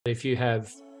If you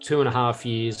have 2.5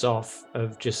 years off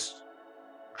of just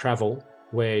travel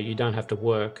where you don't have to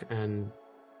work and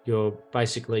you're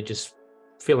basically just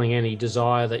feeling any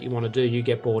desire that you want to do, you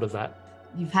get bored of that.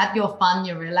 You've had your fun,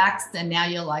 you're relaxed, and now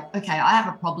you're like, okay, I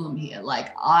have a problem here.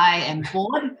 Like, I am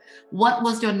bored. What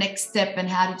was your next step, and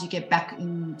how did you get back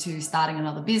into starting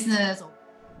another business?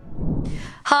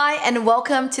 Hi, and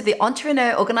welcome to the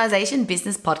Entrepreneur Organization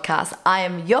Business Podcast. I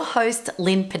am your host,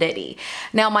 Lynn Pedetti.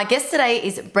 Now, my guest today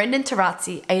is Brendan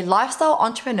Torazzi, a lifestyle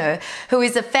entrepreneur who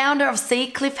is the founder of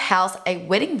Seacliff House, a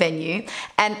wedding venue,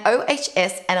 and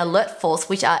OHS and Alert Force,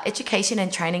 which are education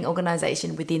and training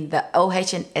organization within the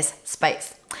OH&S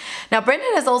space. Now,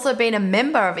 Brendan has also been a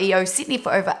member of EO Sydney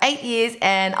for over 8 years,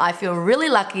 and I feel really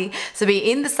lucky to be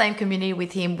in the same community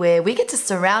with him where we get to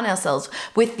surround ourselves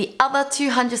with the other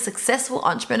 200 successful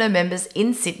entrepreneur members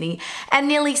in Sydney and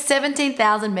nearly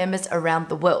 17,000 members around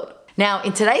the world. Now,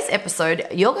 in today's episode,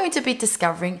 you're going to be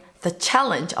discovering the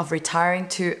challenge of retiring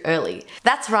too early.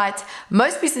 That's right,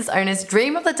 most business owners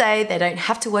dream of the day they don't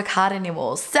have to work hard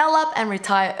anymore, sell up and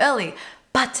retire early,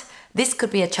 but this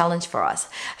could be a challenge for us.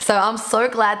 So I'm so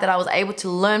glad that I was able to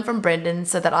learn from Brendan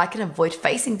so that I can avoid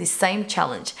facing this same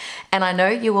challenge. And I know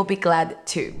you will be glad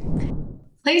too.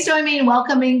 Please join me in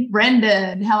welcoming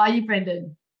Brendan. How are you,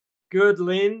 Brendan? Good,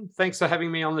 Lynn. Thanks for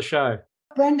having me on the show.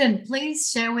 Brendan, please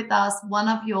share with us one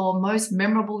of your most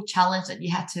memorable challenges that you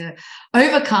had to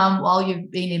overcome while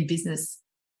you've been in business.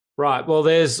 Right. Well,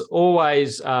 there's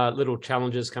always little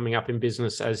challenges coming up in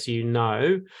business, as you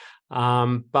know.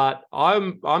 But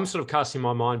I'm sort of casting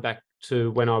my mind back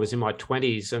to when I was in my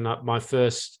 20s, and my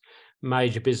first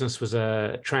major business was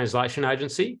a translation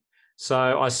agency.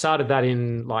 So I started that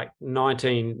in like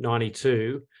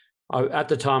 1992. At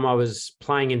the time, I was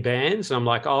playing in bands, and I'm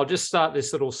like, I'll just start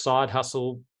this little side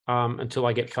hustle until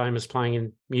I get famous playing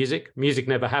in music. Music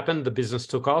never happened. The business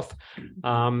took off.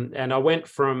 And I went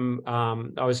from,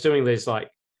 I was doing these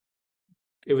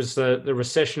it was the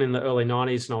recession in the early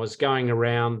 90s, and I was going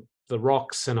around the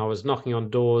rocks and I was knocking on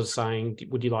doors saying,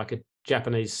 would you like a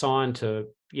Japanese sign to,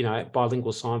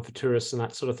 bilingual sign for tourists and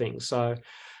that sort of thing. So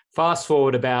fast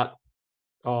forward about,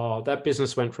 that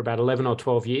business went for about 11 or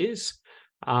 12 years.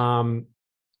 So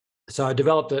I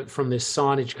developed it from this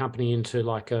signage company into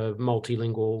like a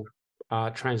multilingual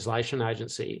translation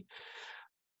agency.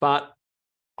 But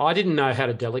I didn't know how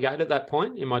to delegate at that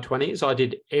point in my 20s. I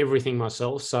did everything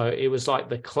myself. So it was like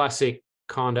the classic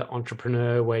kind of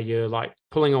entrepreneur where you're like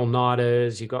pulling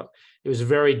all-nighters. It was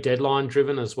very deadline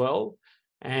driven as well.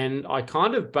 And I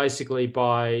kind of basically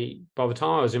by the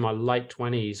time I was in my late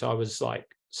 20s, I was like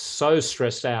so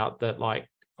stressed out that like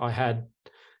I had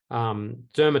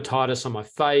dermatitis on my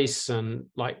face and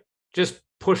like just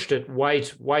pushed it way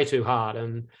too hard.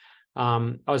 And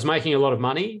I was making a lot of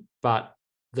money, but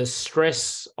the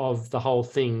stress of the whole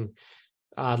thing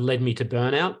led me to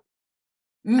burnout.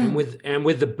 And with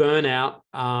the burnout,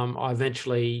 I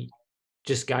eventually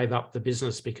just gave up the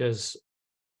business because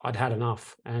I'd had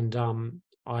enough. And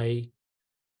I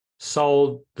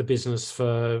sold the business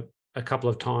for a couple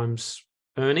of times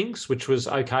earnings, which was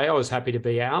okay. I was happy to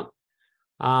be out.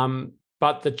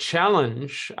 But the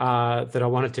challenge that I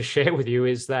wanted to share with you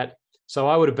is that, so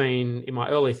I would have been in my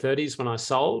early 30s when I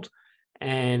sold,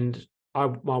 and my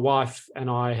wife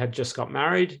and I had just got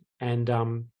married, and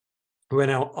we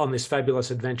went out on this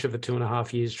fabulous adventure for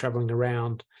 2.5 years, traveling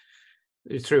around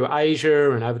through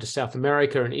Asia and over to South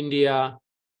America and India.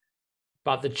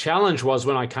 But the challenge was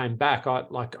when I came back, I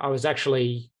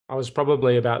was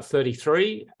probably about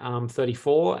 33,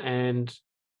 34, and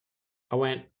I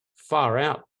went, far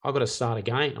out. I've got to start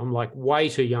again. I'm like way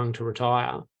too young to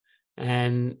retire.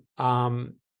 And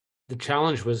the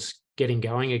challenge was getting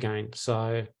going again.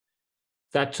 So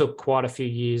that took quite a few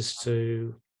years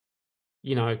to,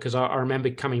 because I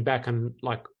remember coming back and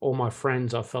like all my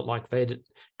friends, I felt like their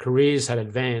careers had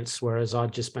advanced, whereas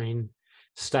I'd just been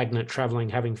stagnant, traveling,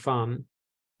 having fun.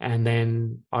 And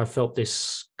then I felt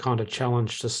this kind of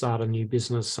challenge to start a new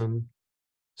business and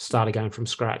start again from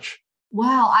scratch.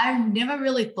 Wow, I never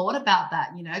really thought about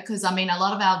that, because a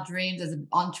lot of our dreams as an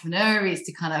entrepreneur is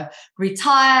to kind of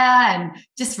retire and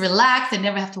just relax and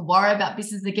never have to worry about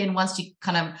business again once you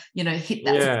kind of, hit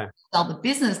that sell the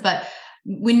business. But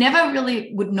we never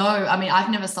really would know. I've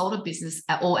never sold a business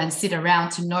at all and sit around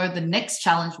to know the next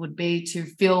challenge would be to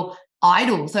feel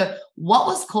idle. So what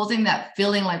was causing that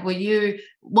feeling? Like,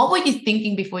 what were you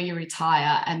thinking before you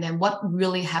retire? And then what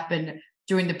really happened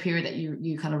during the period that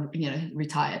you kind of,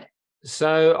 retired?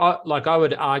 So I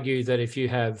would argue that if you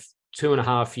have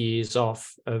 2.5 years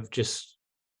off of just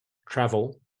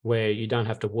travel where you don't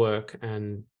have to work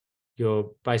and you're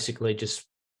basically just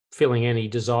feeling any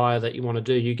desire that you want to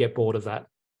do, you get bored of that.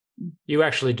 you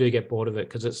actually do get bored of it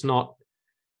because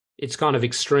it's kind of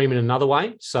extreme in another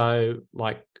way. So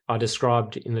like I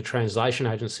described in the translation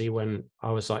agency, when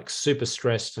I was like super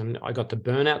stressed and I got to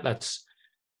burnout,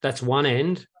 that's one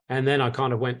end. And then I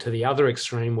kind of went to the other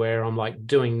extreme where I'm like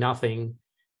doing nothing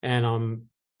and I'm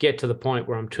get to the point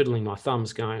where I'm twiddling my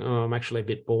thumbs going, oh, I'm actually a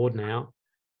bit bored now.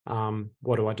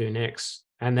 What do I do next?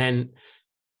 And then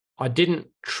I didn't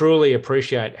truly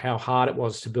appreciate how hard it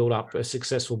was to build up a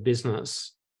successful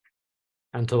business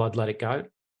until I'd let it go.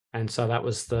 And so that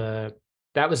was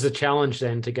the challenge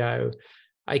then, to go,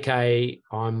 okay,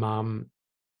 I'm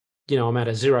at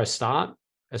a zero start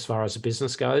as far as the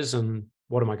business goes, and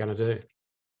what am I going to do?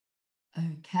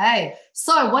 Okay.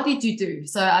 So what did you do?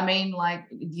 So, I mean, like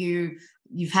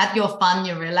you've had your fun,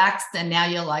 you're relaxed, and now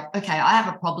you're like, okay, I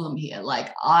have a problem here.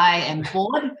 Like I am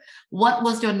bored. What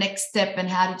was your next step, and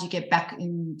how did you get back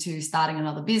into starting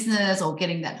another business or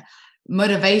getting that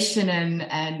motivation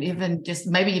and even just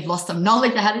maybe you've lost some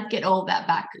knowledge? How did you get all that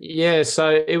back? Yeah,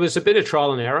 so it was a bit of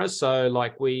trial and error. So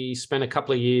like we spent a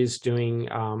couple of years doing,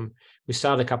 we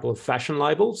started a couple of fashion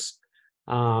labels.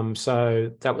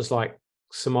 So that was like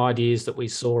some ideas that we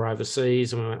saw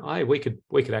overseas, and we went, hey,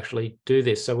 we could actually do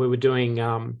this. So we were doing,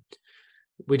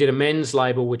 we did a men's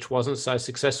label, which wasn't so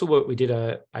successful, but we did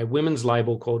a women's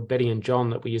label called Betty and John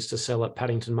that we used to sell at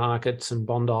Paddington Markets and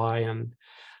Bondi, and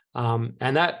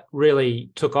that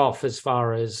really took off as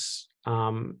far as,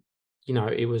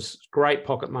 it was great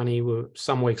pocket money.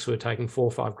 Some weeks we were taking $4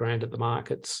 or $5 grand at the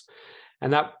markets,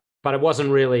 but it wasn't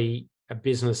really a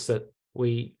business that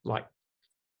we like.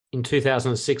 In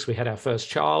 2006, we had our first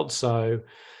child. So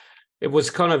it was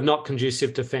kind of not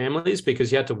conducive to families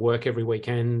because you had to work every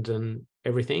weekend and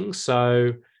everything.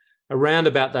 So around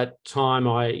about that time,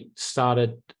 I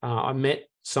met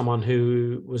someone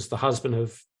who was the husband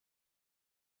of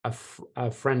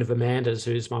a friend of Amanda's,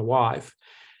 who's my wife.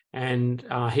 And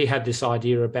he had this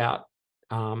idea about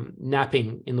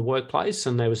napping in the workplace.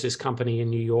 And there was this company in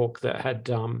New York that had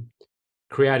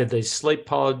created these sleep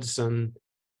pods,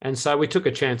 and so we took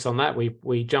a chance on that.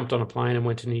 We jumped on a plane and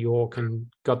went to New York and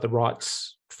got the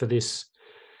rights for this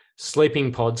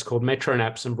sleeping pods called Metro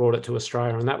Naps and brought it to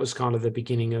Australia. And that was kind of the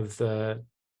beginning of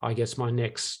my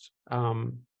next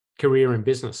career in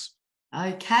business.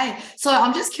 Okay. So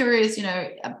I'm just curious,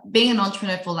 being an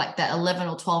entrepreneur for like that 11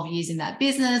 or 12 years in that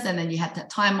business, and then you had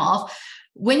that time off.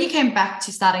 When you came back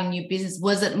to starting a new business,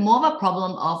 was it more of a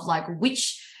problem of like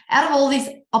which out of all these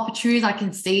opportunities I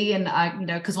can see, and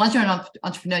because once you're an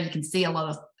entrepreneur, you can see a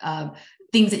lot of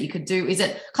things that you could do. Is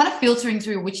it kind of filtering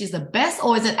through which is the best,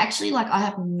 or is it actually like I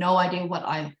have no idea what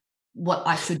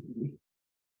I should do?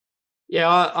 Yeah,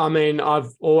 I mean,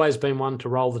 I've always been one to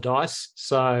roll the dice.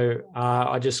 So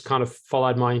I just kind of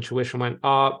followed my intuition, went,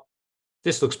 oh,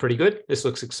 this looks pretty good. This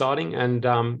looks exciting,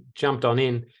 and jumped on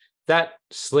in. That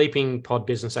sleeping pod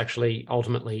business actually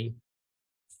ultimately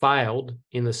failed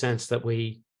in the sense that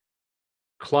we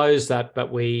closed that,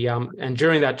 but we and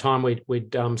during that time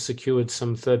we'd secured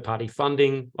some third-party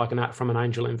funding, like from an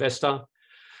angel investor,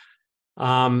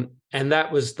 and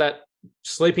that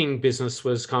sleeping business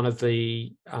was kind of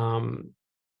the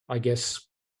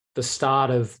the start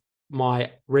of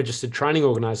my registered training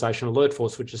organization, Alert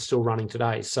Force, which is still running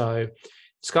today. So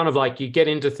it's kind of like you get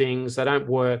into things, they don't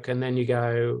work, and then you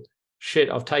go,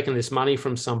 shit, I've taken this money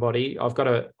from somebody. I've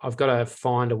got to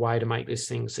find a way to make this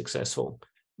thing successful.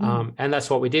 And that's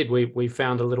what we did. We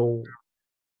found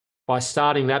by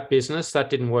starting that business,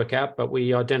 that didn't work out, but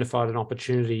we identified an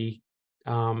opportunity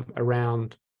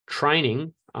around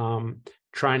training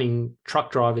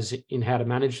truck drivers in how to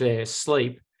manage their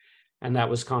sleep. And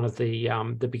that was kind of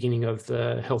the beginning of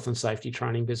the health and safety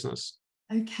training business.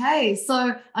 Okay,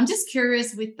 so I'm just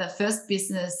curious with the first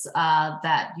business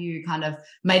that you kind of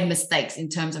made mistakes in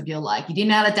terms of you didn't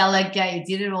know how to delegate,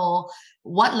 you did it all.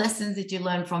 What lessons did you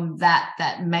learn from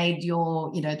that made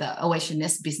your, the Ocean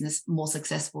Nest business more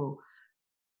successful?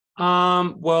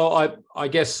 Well, I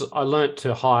guess I learned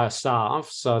to hire staff,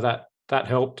 so that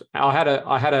helped. I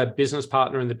had a business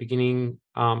partner in the beginning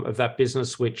of that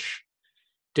business, which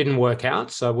didn't work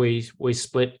out, so we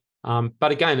split.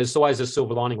 But again, there's always a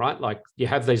silver lining, right? Like you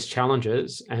have these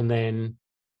challenges, and then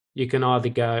you can either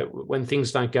go, when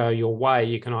things don't go your way,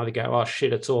 you can either go, oh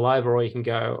shit, it's all over, or you can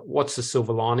go, what's the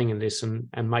silver lining in this, and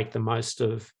make the most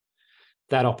of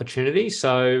that opportunity.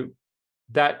 So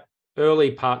that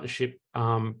early partnership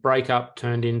breakup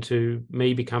turned into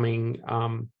me becoming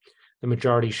the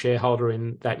majority shareholder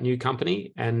in that new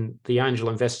company, and the angel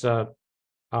investor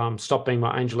stopped being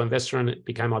my angel investor and it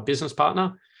became my business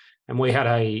partner. And we had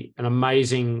an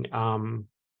amazing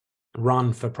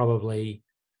run for probably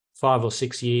 5 or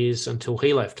 6 years until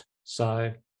he left.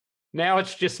 So Now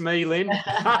it's just me, Lynn.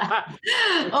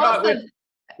 Awesome.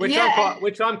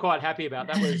 Which I'm quite happy about.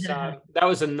 That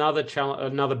was another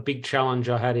challenge, another big challenge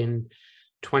I had in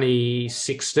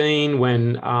 2016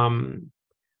 when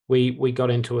we got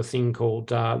into a thing called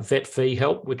vet fee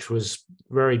help, which was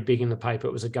very big in the paper.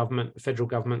 It was a federal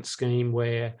government scheme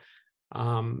where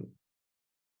you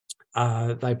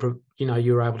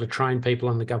were able to train people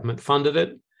and the government funded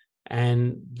it.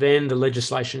 And then the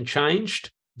legislation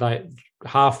changed. They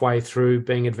halfway through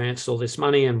being advanced all this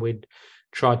money, and we'd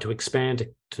tried to expand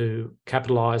to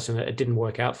capitalise, and it didn't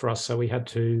work out for us. So we had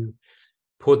to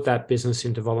put that business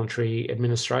into voluntary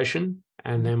administration.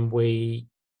 And then we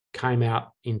came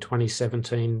out in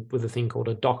 2017 with a thing called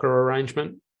a DOCA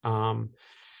arrangement,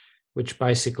 which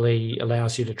basically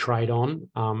allows you to trade on.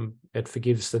 It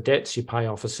forgives the debts, you pay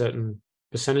off a certain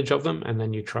percentage of them, and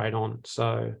then you trade on.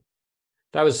 So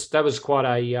that was quite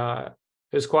a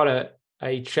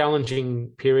challenging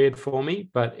period for me,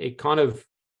 but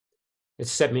it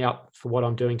set me up for what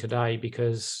I'm doing today,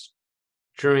 because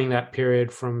during that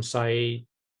period from, say,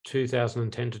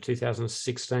 2010 to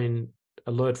 2016,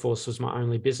 AlertForce was my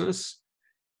only business.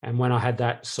 And when I had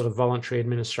that sort of voluntary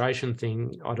administration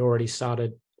thing, I'd already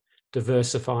started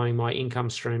diversifying my income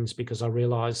streams, because I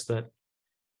realized that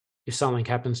if something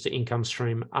happens to income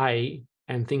stream A,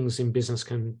 and things in business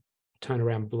can turn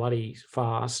around bloody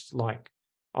fast, like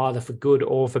either for good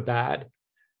or for bad.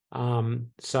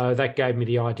 So that gave me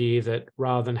the idea that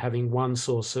rather than having one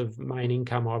source of main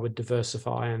income, I would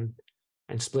diversify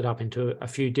and split up into a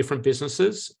few different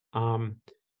businesses.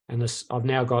 I've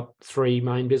now got 3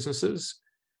 main businesses,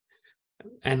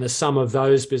 and the sum of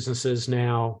those businesses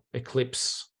now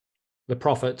eclipse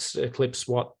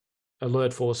what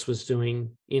AlertForce was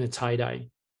doing in its heyday.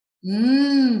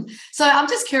 So I'm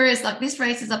just curious, like, this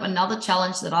raises up another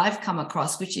challenge that I've come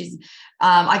across, which is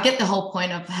I get the whole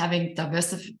point of having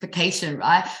diversification,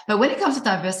 right? But when it comes to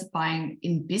diversifying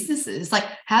in businesses, like,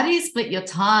 how do you split your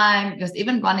time? Because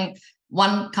even running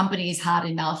one company is hard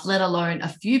enough, let alone a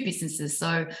few businesses.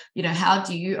 So, how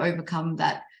do you overcome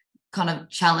that kind of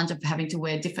challenge of having to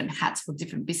wear different hats for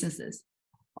different businesses?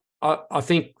 I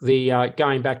think the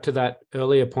going back to that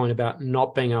earlier point about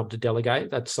not being able to delegate,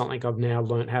 that's something I've now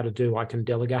learned how to do. I can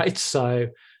delegate. So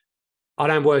I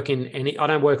don't work on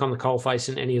the coalface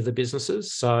in any of the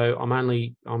businesses. So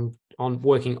I'm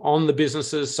working on the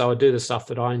businesses. So I do the stuff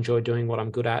that I enjoy doing, what I'm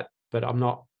good at, but I'm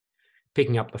not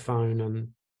picking up the phone, and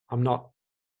I'm not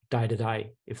day to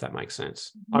day, if that makes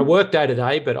sense. Mm-hmm. I work day to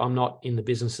day, but I'm not in the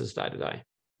businesses day to day.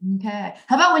 Okay.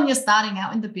 How about when you're starting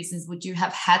out in the business? Would you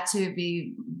have had to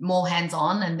be more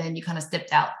hands-on, and then you kind of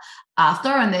stepped out after?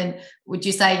 And then would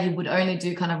you say you would only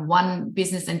do kind of one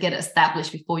business and get it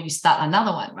established before you start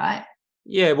another one, right?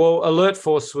 Yeah, well,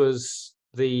 AlertForce was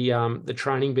the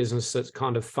training business that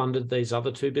kind of funded these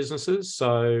other 2 businesses.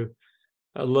 So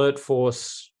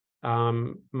AlertForce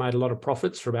made a lot of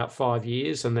profits for about 5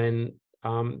 years. And then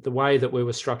the way that we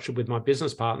were structured with my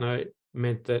business partner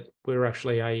meant that we were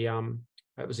actually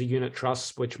it was a unit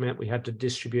trust, which meant we had to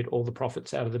distribute all the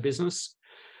profits out of the business.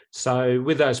 So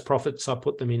with those profits, I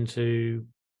put them into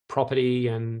property,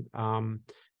 and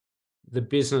the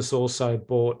business also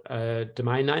bought a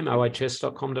domain name,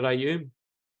 ohs.com.au.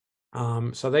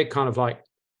 So they're kind of like,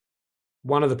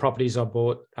 one of the properties I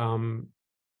bought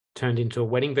turned into a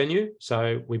wedding venue.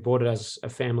 So we bought it as a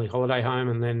family holiday home,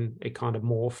 and then it kind of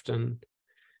morphed, and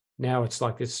now it's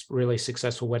like this really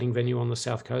successful wedding venue on the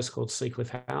South Coast called Seacliff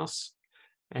House.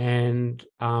 And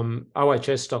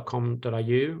ohs.com.au,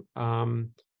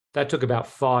 that took about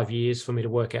 5 years for me to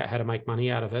work out how to make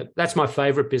money out of it. That's my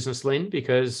favorite business, Lynn,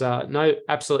 because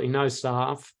absolutely no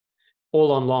staff,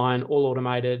 all online, all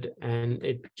automated, and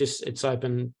it's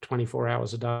open 24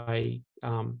 hours a day,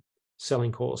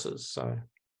 selling courses. So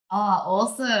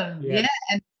awesome. Yeah.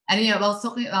 And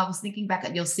I was thinking back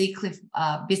at your Seacliff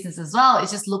business as well. It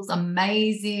just looks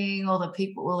amazing. All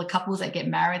the couples that get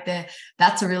married there,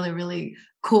 that's really, really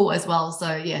cool as well.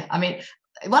 So yeah, I mean,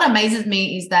 what amazes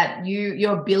me is that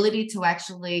your ability to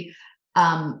actually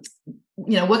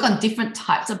work on different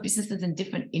types of businesses in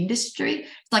different industry.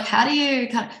 It's like, how do you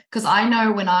because I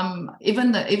know when I'm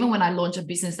even when I launch a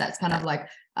business that's kind of like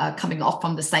coming off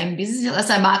from the same business, let's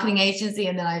say marketing agency,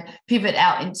 and then I pivot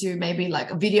out into maybe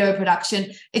like a video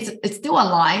production, it's still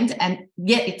aligned, and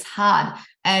yet it's hard.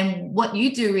 And what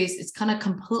you do is it's kind of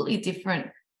completely different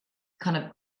kind of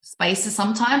spaces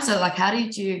sometimes. So like, how do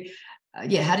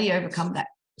you overcome that?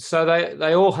 So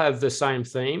they all have the same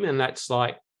theme, and that's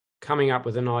like coming up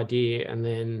with an idea and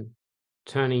then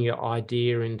turning your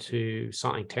idea into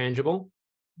something tangible.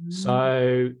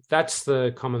 So that's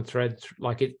the common thread.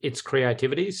 Like it's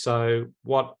creativity. So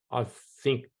what I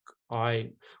think I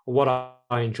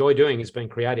enjoy doing is being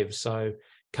creative. So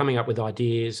coming up with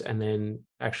ideas and then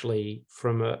actually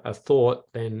from a thought,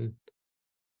 then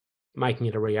making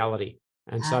it a reality.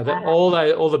 And so that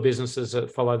all the businesses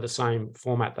that follow the same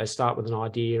format, they start with an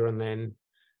idea and then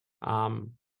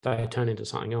they turn into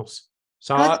something else.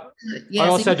 So I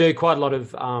also do quite a lot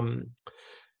of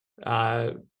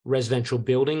residential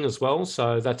building as well.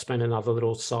 So that's been another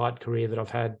little side career that I've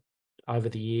had over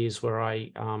the years, where I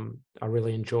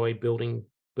really enjoy building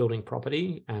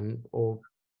property or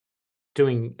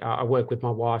doing. I work with my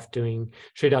wife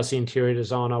she does the interior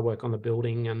design. I work on the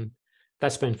building, and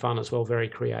that's been fun as well. Very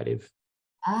creative.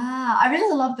 I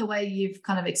really love the way you've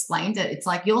kind of explained it. It's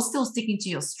like you're still sticking to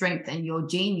your strength and your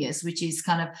genius, which is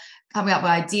kind of coming up with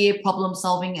idea, problem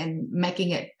solving, and making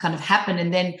it kind of happen.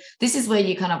 And then this is where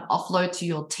you kind of offload to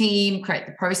your team, create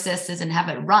the processes and have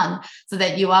it run, so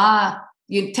that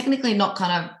you're technically not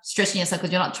kind of stretching yourself,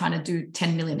 because you're not trying to do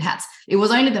 10 million hats. It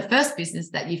was only the first business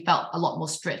that you felt a lot more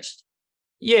stretched.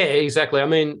 Yeah, exactly. I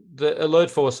mean, the Alert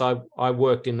Force, I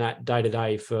worked in that day to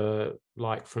day for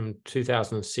from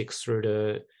 2006 through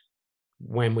to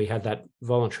when we had that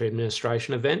voluntary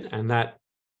administration event, and that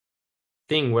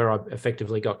thing where I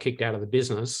effectively got kicked out of the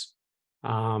business.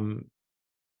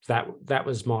 That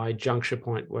was my juncture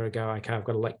point where I go, okay, I've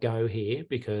got to let go here,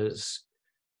 because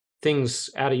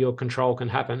things out of your control can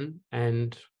happen,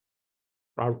 and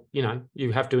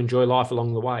you have to enjoy life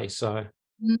along the way. So.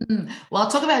 Well,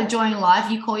 talk about enjoying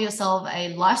life. You call yourself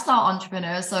a lifestyle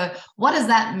entrepreneur. So what does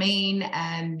that mean?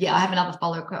 And I have another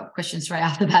follow-up question straight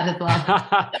after that as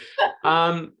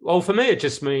well. Well, for me, it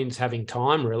just means having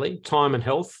time, really, time and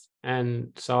health. And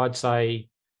so I'd say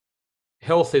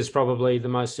health is probably the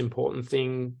most important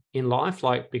thing in life,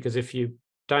 because if you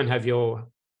don't have your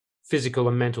physical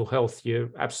and mental health, you're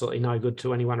absolutely no good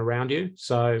to anyone around you.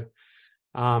 So,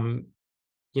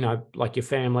 like your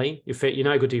family, you're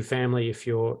no good to your family if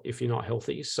you're not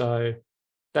healthy. So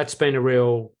that's been a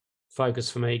real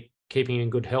focus for me, keeping in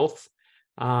good health,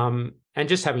 and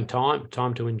just having time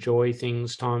to enjoy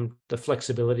things, the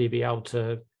flexibility to be able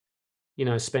to,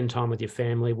 spend time with your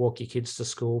family, walk your kids to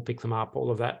school, pick them up, all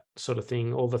of that sort of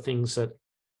thing, all the things that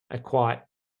are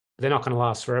they're not going to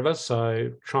last forever.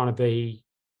 So trying to be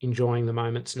enjoying the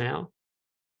moments now.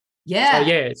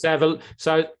 Yeah.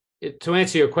 So to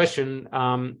answer your question,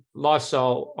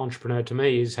 lifestyle entrepreneur to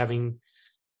me is having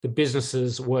the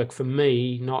businesses work for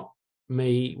me, not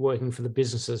me working for the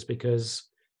businesses. Because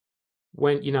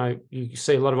when, you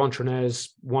see a lot of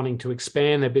entrepreneurs wanting to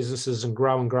expand their businesses and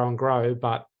grow and grow and grow,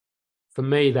 but for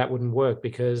me, that wouldn't work,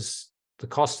 because the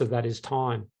cost of that is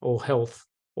time or health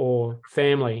or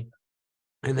family.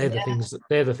 And they're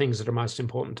the things that are most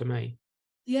important to me.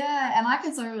 Yeah, and I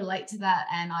can so relate to that,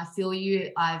 and I feel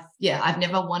you. I've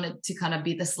never wanted to kind of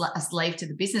be a slave to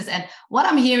the business. And what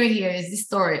I'm hearing here is this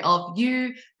story of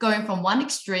you going from one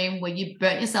extreme where you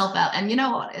burnt yourself out. And you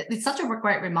know what? It's such a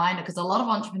great reminder, because a lot of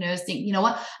entrepreneurs think, you know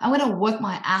what, I'm going to work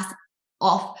my ass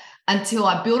off until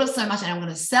I build it so much and I'm going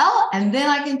to sell, and then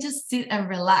I can just sit and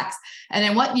relax. And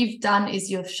then what you've done is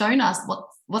you've shown us what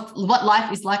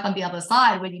life is like on the other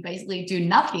side, when you basically do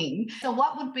nothing. So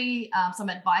what would be some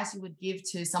advice you would give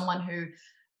to someone who,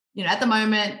 at the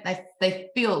moment they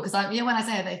feel, because when I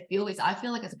say they feel, I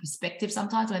feel like it's a perspective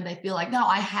sometimes, when they feel like, no,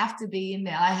 I have to be in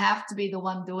there, I have to be the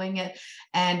one doing it,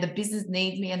 and the business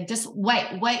needs me, and just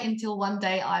wait until one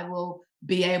day I will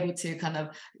be able to kind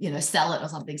of, sell it or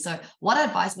something. So what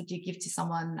advice would you give to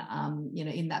someone,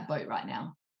 in that boat right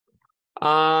now?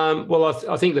 Well,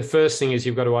 I think the first thing is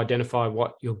you've got to identify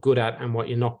what you're good at and what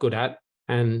you're not good at.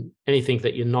 And anything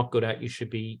that you're not good at, you should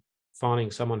be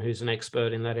finding someone who's an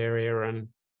expert in that area and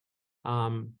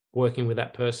working with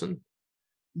that person.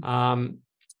 The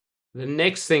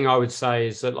next thing I would say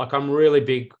is that, I'm really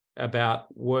big about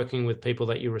working with people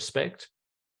that you respect,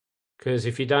 because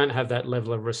if you don't have that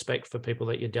level of respect for people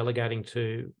that you're delegating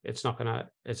to, it's not going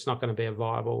to be a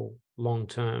viable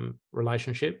long-term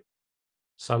relationship.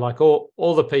 So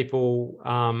all the people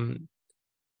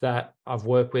that I've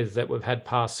worked with that we've had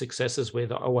past successes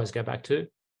with, I always go back to,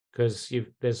 because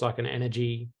there's an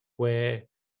energy where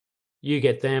you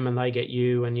get them and they get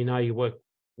you, and you work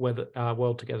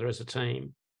well together as a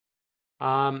team.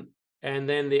 And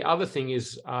then the other thing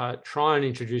is try and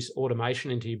introduce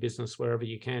automation into your business wherever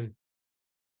you can.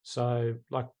 So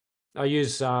I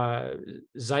use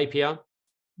Zapier.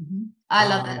 Mm-hmm. I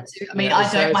love that too. I mean,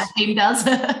 I don't, my team does.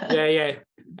 Yeah.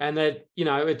 And that,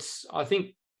 I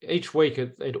think each week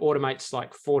it automates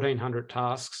 1,400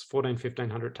 tasks,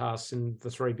 1,500 tasks in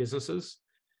the three businesses.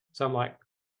 So I'm like,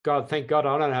 God, thank God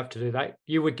I don't have to do that.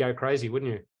 You would go crazy,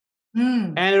 wouldn't you?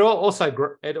 Mm. And it also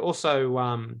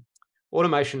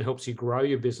automation helps you grow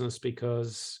your business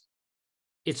because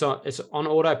it's on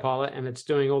autopilot and it's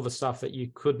doing all the stuff that you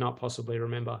could not possibly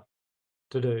remember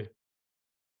to do.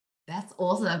 That's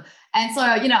awesome. And so,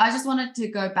 I just wanted to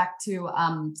go back to,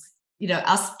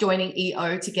 us joining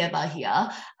EO together here.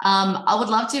 I would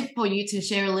love for you to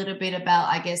share a little bit about,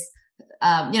 I guess,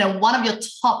 one of your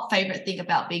top favorite thing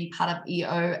about being part of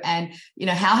EO, and,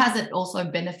 how has it also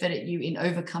benefited you in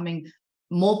overcoming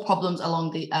more problems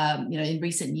along the, in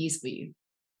recent years for you?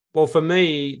 Well, for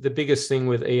me, the biggest thing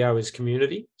with EO is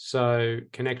community. So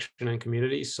connection and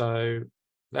community. So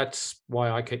that's why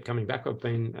I keep coming back. I've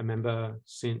been a member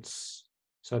since,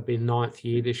 so it'd be 9th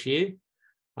year this year.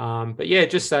 But yeah,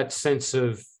 just that sense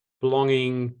of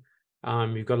belonging.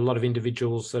 You've got a lot of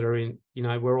individuals that are in,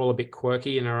 we're all a bit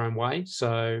quirky in our own way.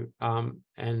 So,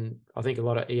 and I think a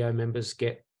lot of EO members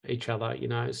get each other,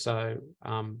 so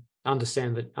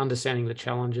understanding the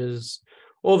challenges,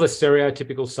 all the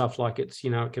stereotypical stuff, like it's,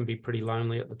 it can be pretty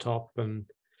lonely at the top. And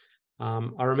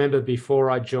I remember before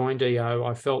I joined EO,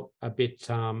 I felt a bit,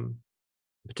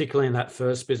 particularly in that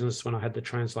first business when I had the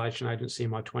translation agency in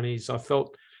my 20s, I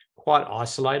felt quite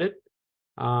isolated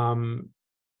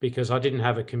because I didn't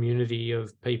have a community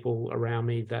of people around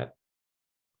me that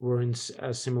were in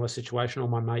a similar situation. All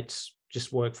my mates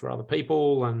just worked for other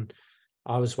people, and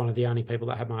I was one of the only people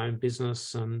that had my own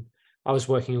business, and I was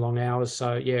working long hours.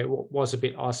 So yeah, it was a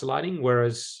bit isolating.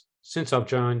 Whereas since I've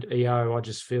joined EO, I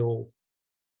just feel,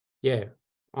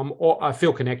 I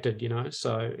feel connected,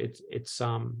 so it's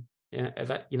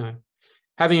that,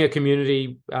 having a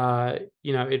community,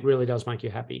 it really does make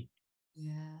you happy.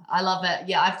 Yeah, I love it.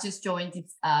 Yeah, I've just joined,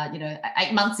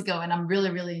 8 months ago, and I'm really,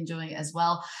 really enjoying it as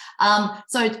well.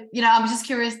 So, I'm just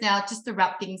curious now, just to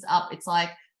wrap things up. It's like,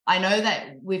 I know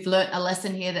that we've learned a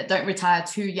lesson here that don't retire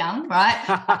too young,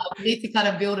 right? We need to kind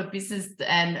of build a business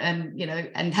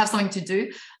and have something to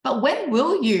do. But when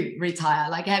will you retire?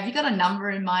 Like, have you got a number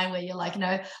in mind where you're like,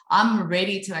 I'm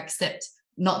ready to accept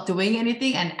not doing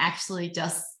anything and actually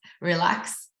just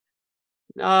relax?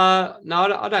 No,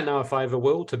 I don't know if I ever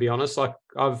will, to be honest. Like,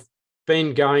 I've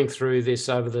been going through this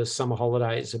over the summer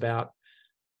holidays about,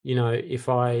 if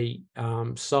I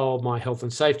sold my health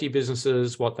and safety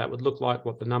businesses, what that would look like,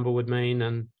 what the number would mean.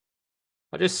 And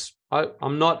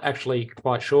I'm not actually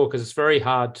quite sure, because it's very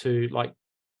hard to, like,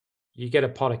 you get a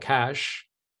pot of cash,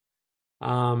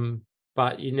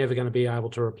 but you're never going to be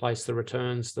able to replace the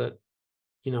returns that,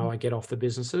 I get off the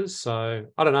businesses. So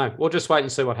I don't know. We'll just wait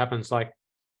and see what happens. Like,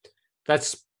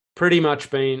 that's pretty much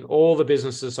been all the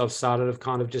businesses I've started have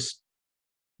kind of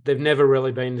they've never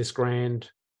really been this grand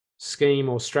scheme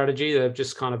or strategy. They've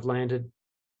just kind of landed,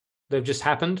 they've just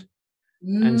happened.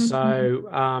 Mm-hmm. And so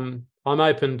I'm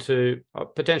open to,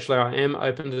 potentially I am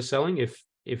open to selling if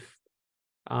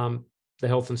the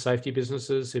health and safety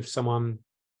businesses, if someone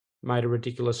made a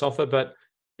ridiculous offer, but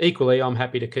equally I'm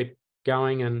happy to keep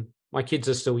going. And my kids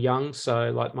are still young.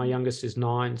 So like my youngest is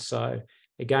 9. So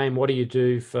again, what do you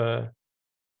do for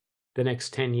the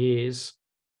next 10 years?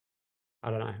 I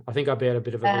don't know. I think I'd be at a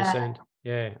bit of a loose end.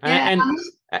 Yeah. And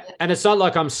it's not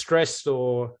like I'm stressed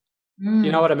or,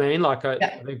 you know what I mean? Like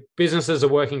the businesses are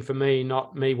working for me,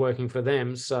 not me working for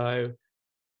them. So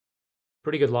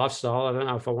pretty good lifestyle. I don't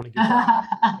know if I want to give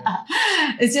that.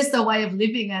 It's just a way of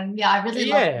living. And I really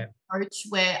love the approach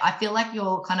where I feel like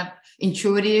you're kind of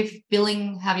intuitive,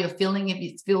 feeling how you're feeling. If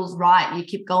it feels right, you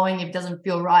keep going. If it doesn't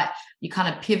feel right, you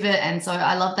kind of pivot. And so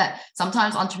I love that.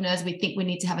 Sometimes entrepreneurs, we think we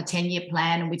need to have a 10-year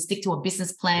plan, and we stick to a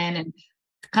business plan, and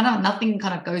kind of nothing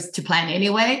kind of goes to plan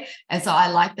anyway. And so I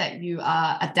like that you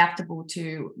are adaptable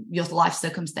to your life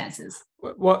circumstances.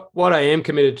 What I am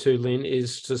committed to, Lynn,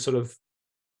 is to sort of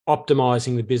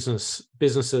optimizing the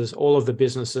businesses, all of the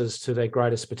businesses to their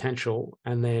greatest potential.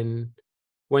 And then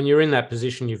when you're in that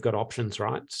position, you've got options,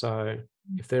 right? So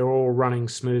if they're all running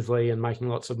smoothly and making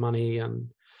lots of money, and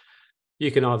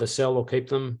you can either sell or keep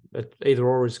them, but either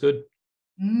or is good.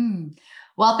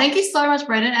 Well, thank you so much,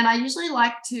 Brendan. And I usually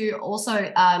like to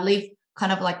also leave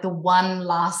kind of like the one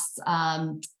last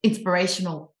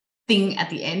inspirational thing at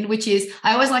the end, which is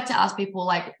I always like to ask people,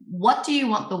 like, what do you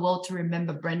want the world to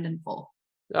remember Brendan for?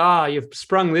 You've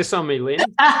sprung this on me, Lynn.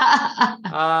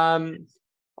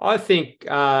 I think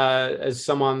as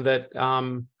someone that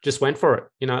just went for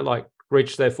it, like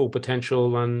reached their full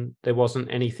potential, and there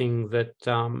wasn't anything that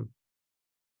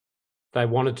they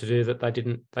wanted to do that they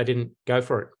didn't go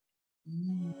for it.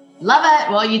 Love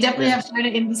it. Well, you definitely have shown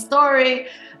it in the story.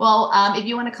 Well, if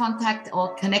you want to contact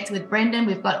or connect with Brendan,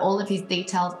 we've got all of his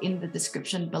details in the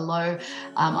description below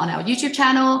on our YouTube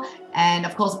channel. And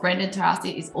of course, Brendan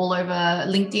Torazzi is all over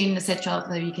LinkedIn, etc.,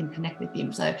 so you can connect with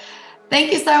him. So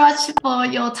thank you so much for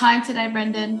your time today,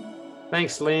 Brendan.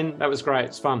 Thanks, Lynn. That was great.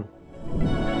 It's fun.